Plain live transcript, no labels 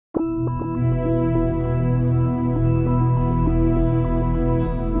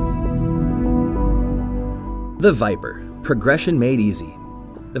The Viper, progression made easy.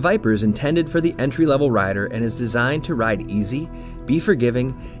 The Viper is intended for the entry-level rider and is designed to ride easy, be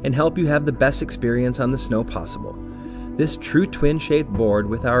forgiving, and help you have the best experience on the snow possible. This true twin-shaped board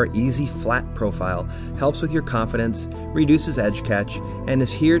with our easy flat profile helps with your confidence, reduces edge catch, and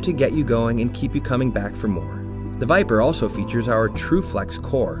is here to get you going and keep you coming back for more. The Viper also features our True Flex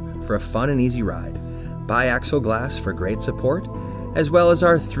core for a fun and easy ride, biaxial glass for great support, as well as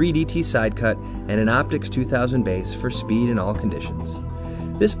our 3DT side cut and an Optics 2000 base for speed in all conditions.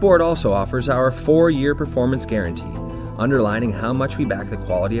 This board also offers our 4-year performance guarantee, underlining how much we back the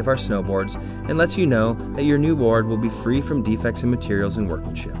quality of our snowboards and lets you know that your new board will be free from defects in materials and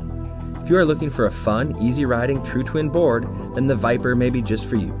workmanship. If you are looking for a fun, easy riding true twin board, then the Viper may be just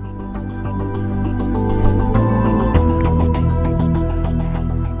for you.